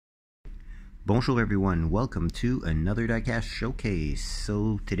Bonjour everyone, welcome to another diecast showcase.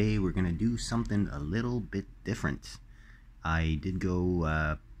 So today we're going to do something a little bit different. I did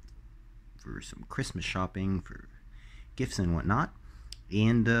go for some Christmas shopping for gifts and whatnot,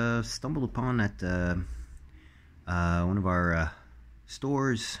 and stumbled upon at one of our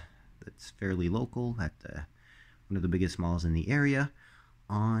stores that's fairly local at one of the biggest malls in the area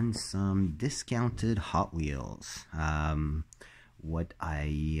on some discounted Hot Wheels. What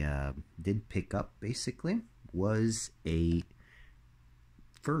I did pick up basically was a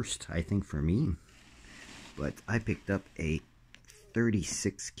first, I think, for me, but I picked up a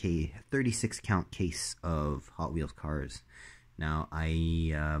 36 count case of Hot Wheels cars. Now I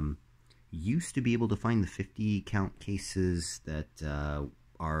used to be able to find the 50 count cases that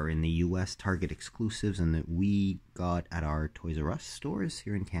are in the US Target exclusives and that we got at our Toys R Us stores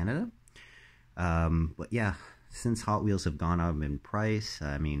here in Canada. But yeah, since Hot Wheels have gone up in price,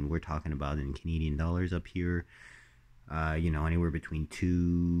 I mean, we're talking about in Canadian dollars up here, you know, anywhere between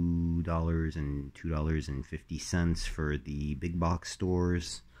 $2 and $2.50 for the big box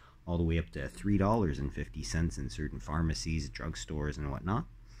stores, all the way up to $3.50 in certain pharmacies, drugstores, and whatnot.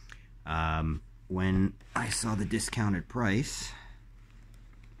 When I saw the discounted price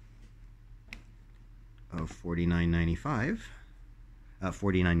of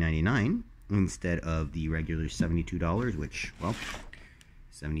 $49.99 instead of the regular $72, which, well,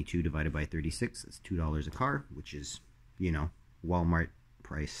 72 divided by 36 is $2 a car, which is, you know, Walmart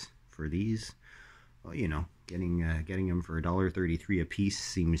price for these. Well, you know, getting them for $1.33 a piece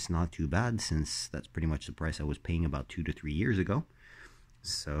seems not too bad, since that's pretty much the price I was paying about 2 to 3 years ago.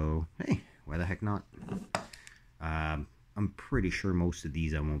 So hey, why the heck not? I'm pretty sure most of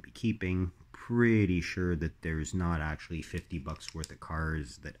these I won't be keeping. Pretty sure that there's not actually 50 bucks worth of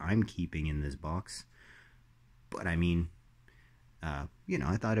cars that I'm keeping in this box. But I mean, you know,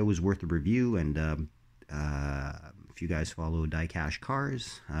 I thought it was worth a review, and if you guys follow Diecast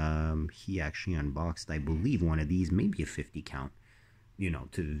Cars, he actually unboxed, I believe, one of these, maybe a 50 count, you know,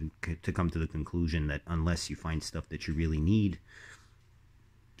 to come to the conclusion that unless you find stuff that you really need,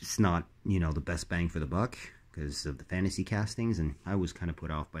 it's not, you know, the best bang for the buck because of the fantasy castings. And I was kind of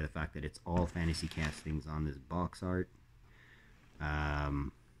put off by the fact that it's all fantasy castings on this box art.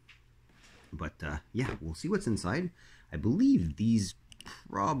 But yeah, we'll see what's inside. I believe these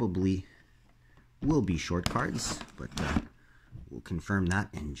probably will be short cards, but we'll confirm that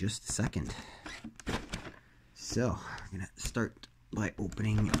in just a second. So I'm gonna start by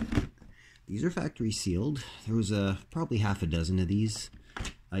opening. These are factory sealed. There was probably half a dozen of these.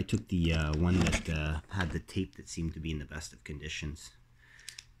 I took the one that had the tape that seemed to be in the best of conditions,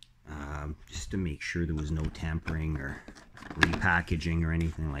 just to make sure there was no tampering or repackaging or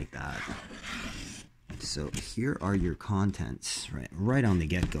anything like that. So here are your contents. Right on the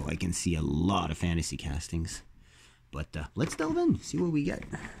get-go, I can see a lot of fantasy castings. But let's delve in, see what we get.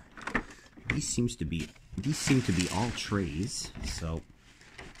 These seem to be all trays. So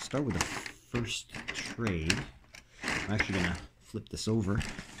start with the first tray. I'm actually gonna flip this over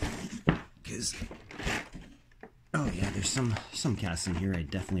because, oh yeah, there's some casts in here I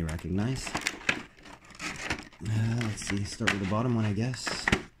definitely recognize. Let's see, start with the bottom one, I guess.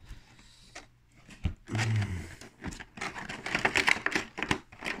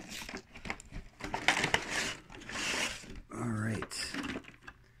 Alright.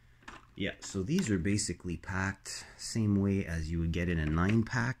 Yeah, so these are basically packed same way as you would get in a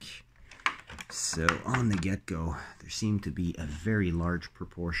 9-pack. So on the get-go, there seemed to be a very large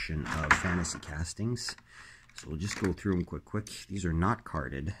proportion of fantasy castings. So we'll just go through them quick. These are not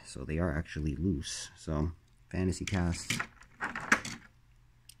carded, so they are actually loose. So fantasy casts.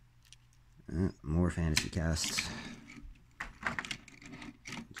 More fantasy casts.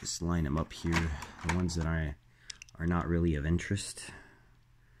 Just line them up here. The ones that are not really of interest.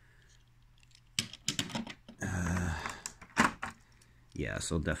 Yeah,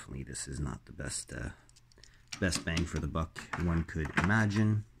 so definitely this is not the best bang for the buck one could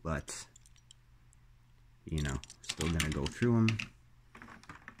imagine, but you know, still gonna go through them.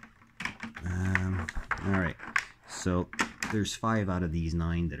 All right, so there's 5 out of these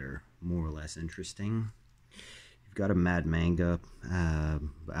 9 that are more or less interesting. You've got a Mad Manga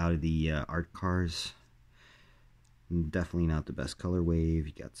out of the art cars. Definitely not the best color wave.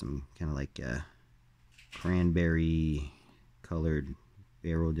 You got some kind of like cranberry colored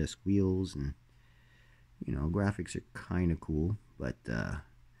aero disc wheels, and you know, graphics are kind of cool, but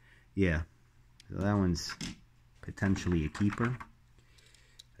yeah, so that one's potentially a keeper.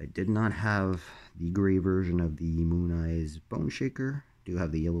 I did not have the gray version of the Moon Eyes Bone Shaker. Do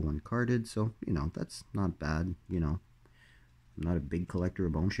have the yellow one carded, so you know, that's not bad. You know, I'm not a big collector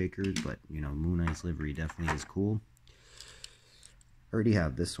of bone shakers, but you know, Moon Knight's livery definitely is cool. I already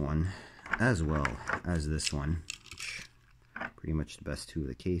have this one as well as this one, which are pretty much the best two of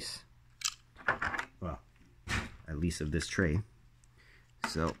the case. Well, at least of this tray.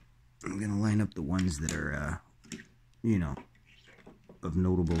 So I'm gonna line up the ones that are, you know, of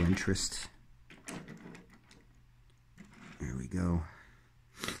notable interest. There we go.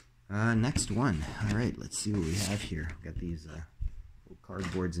 Next one. All right, let's see what we have here. Got these little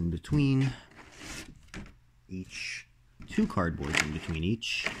cardboards in between each. 2 cardboards in between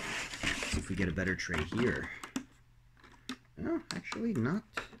each. Let's see if we get a better tray here. Oh, actually not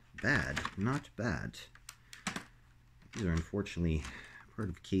bad. Not bad. These are unfortunately part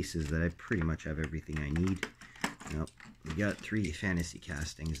of cases that I pretty much have everything I need. Nope. We got 3 fantasy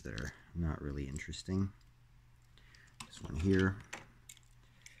castings that are not really interesting. This one here.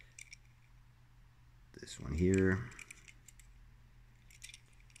 This one here.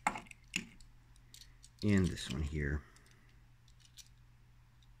 And this one here.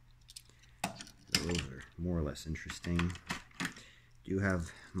 So those are more or less interesting. Do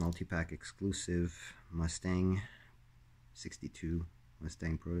have multi-pack exclusive Mustang 62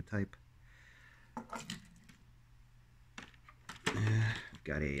 Mustang prototype.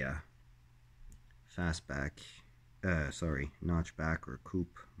 Got a fastback, notchback or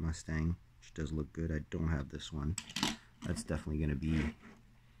coupe Mustang, which does look good. I don't have this one. That's definitely going to be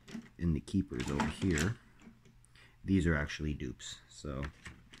in the keepers over here. These are actually dupes. So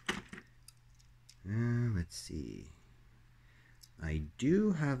let's see. I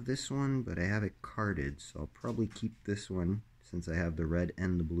do have this one, but I have it carded, so I'll probably keep this one since I have the red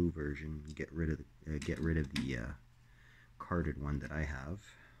and the blue version. Get rid of the carded one that I have.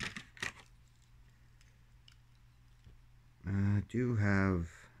 I do have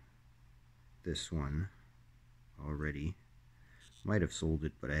this one already. Might have sold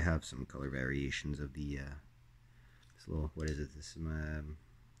it, but I have some color variations of the this little, what is it? This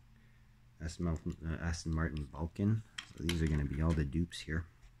Aston Martin Vulcan. So these are going to be all the dupes here.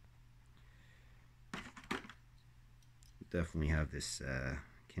 Definitely have this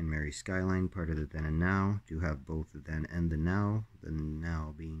Ken Mary Skyline, part of the Then and Now. Do have both the Then and the Now. The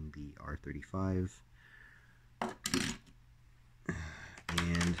Now being the R35.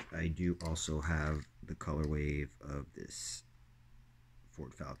 And I do also have the color wave of this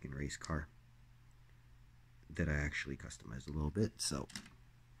Ford Falcon race car that I actually customized a little bit. So,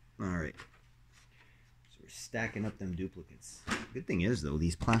 alright. So we're stacking up them duplicates. Good thing is, though,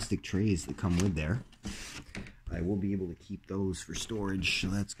 these plastic trays that come with there, I will be able to keep those for storage, so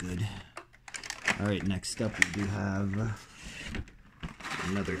that's good. Alright, next up we do have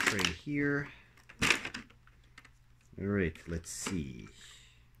another tray here. Alright, let's see.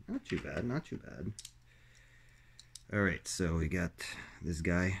 Not too bad, not too bad. Alright, so we got this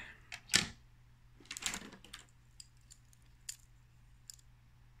guy.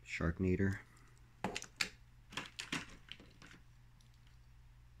 Sharknator.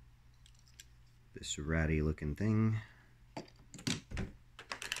 This ratty looking thing.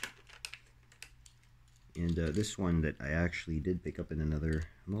 And this one that I actually did pick up in another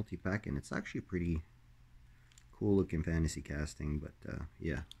multi-pack, and it's actually pretty cool looking fantasy casting, but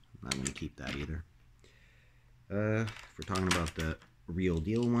yeah, I'm not going to keep that either. If we're talking about the real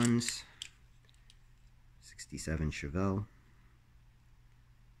deal ones, 67 Chevelle,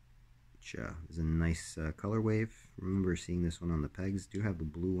 which is a nice color wave. Remember seeing this one on the pegs. Do have the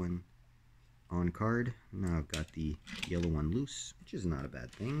blue one on card. Now I've got the yellow one loose, which is not a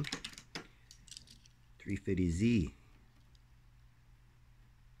bad thing. 350Z.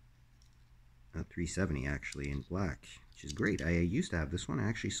 370 actually in black, which is great. I used to have this one. I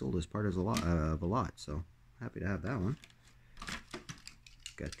actually sold as part of a lot, so happy to have that one.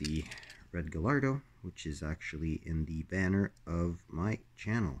 Got the red Gallardo, which is actually in the banner of my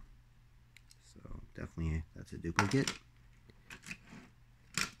channel. So definitely that's a duplicate.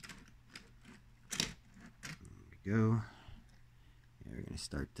 There we go. Yeah, we're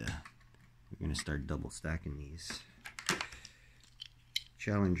gonna start double stacking these.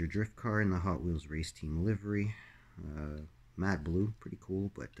 Challenger drift car in the Hot Wheels race team livery. Matte blue, pretty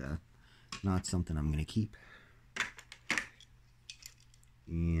cool, but not something I'm gonna keep.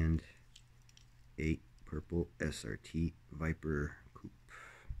 And a purple SRT Viper coupe,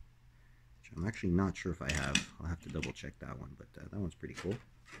 which I'm actually not sure if I have. I'll have to double check that one, but that one's pretty cool.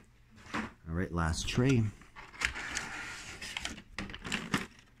 All right, last tray.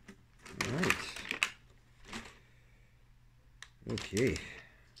 All right. Okay.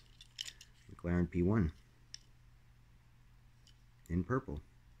 McLaren P1 in purple.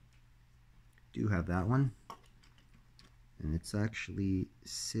 Do have that one. and it's actually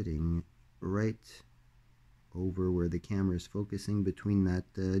sitting right over where the camera is focusing, between that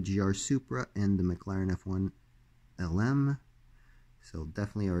GR Supra and the McLaren F1 LM. So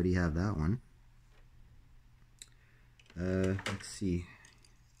definitely already have that one. Let's see.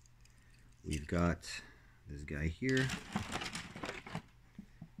 We've got this guy here.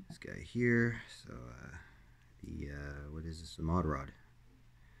 This guy here. So what is this? A mod rod.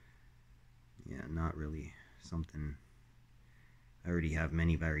 Yeah, not really something. I already have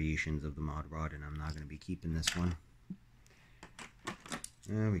many variations of the mod rod, and I'm not going to be keeping this one.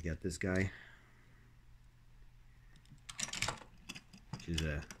 We got this guy, which is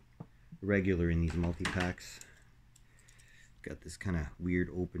a regular in these multi-packs. Got this kind of weird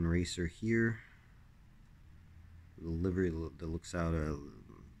open racer here. The livery that looks out a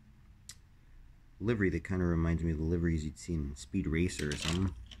livery that kind of reminds me of the liveries you'd see in Speed Racer or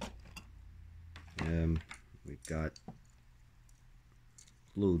something. We've got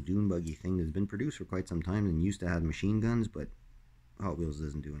little dune buggy thing that's been produced for quite some time and used to have machine guns, but Hot Wheels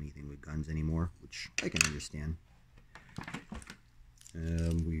doesn't do anything with guns anymore, which I can understand.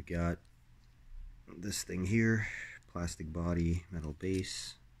 We've got this thing here, plastic body, metal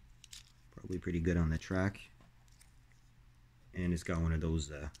base, probably pretty good on the track, and it's got one of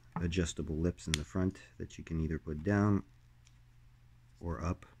those adjustable lips in the front that you can either put down or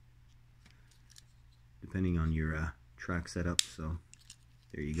up depending on your track setup. So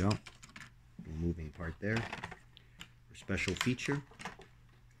there you go, moving part there for special feature.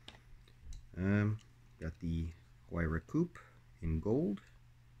 Got the Huayra Coupe in gold,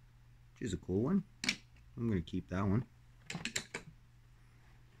 which is a cool one. I'm going to keep that one.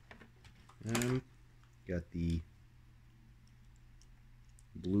 Got the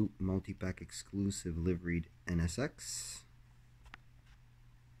blue multi-pack exclusive liveried NSX,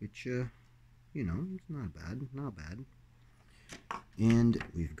 which you know, it's not bad, not bad. And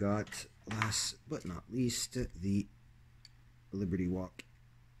we've got, last but not least, the Liberty Walk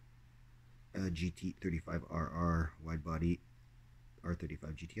GT35RR wide body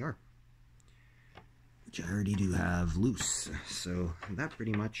R35 GTR, which I already do have loose. So that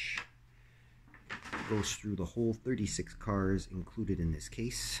pretty much goes through the whole 36 cars included in this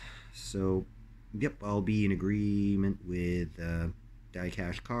case. So yep, I'll be in agreement with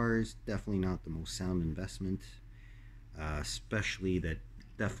diecast cars. Definitely not the most sound investment, especially that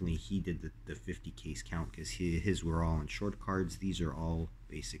definitely he did the 50 case count, because his were all on short cards. These are all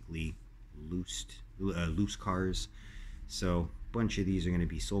basically loose cars. So a bunch of these are going to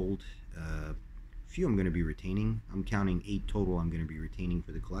be sold. A few I'm going to be retaining. I'm counting 8 total I'm going to be retaining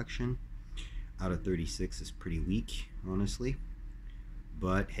for the collection. Out of 36 is pretty weak, honestly.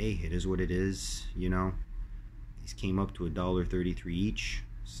 But hey, it is what it is, you know. These came up to $1.33 each.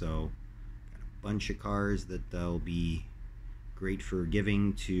 So got a bunch of cars that will be great for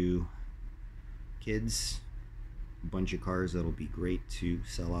giving to kids. A bunch of cars that'll be great to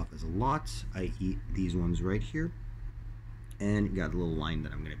sell off as a lot, i.e. these ones right here. And got a little line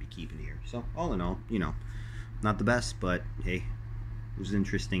that I'm going to be keeping here. So all in all, you know, not the best, but hey, it was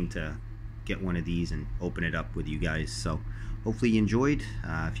interesting to get one of these and open it up with you guys. So hopefully you enjoyed.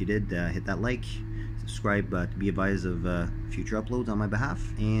 If you did, hit that like, subscribe to be advised of future uploads on my behalf,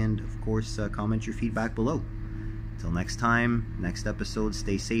 and of course comment your feedback below. Until next time, next episode,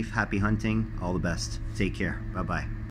 stay safe, happy hunting, all the best, take care, bye bye.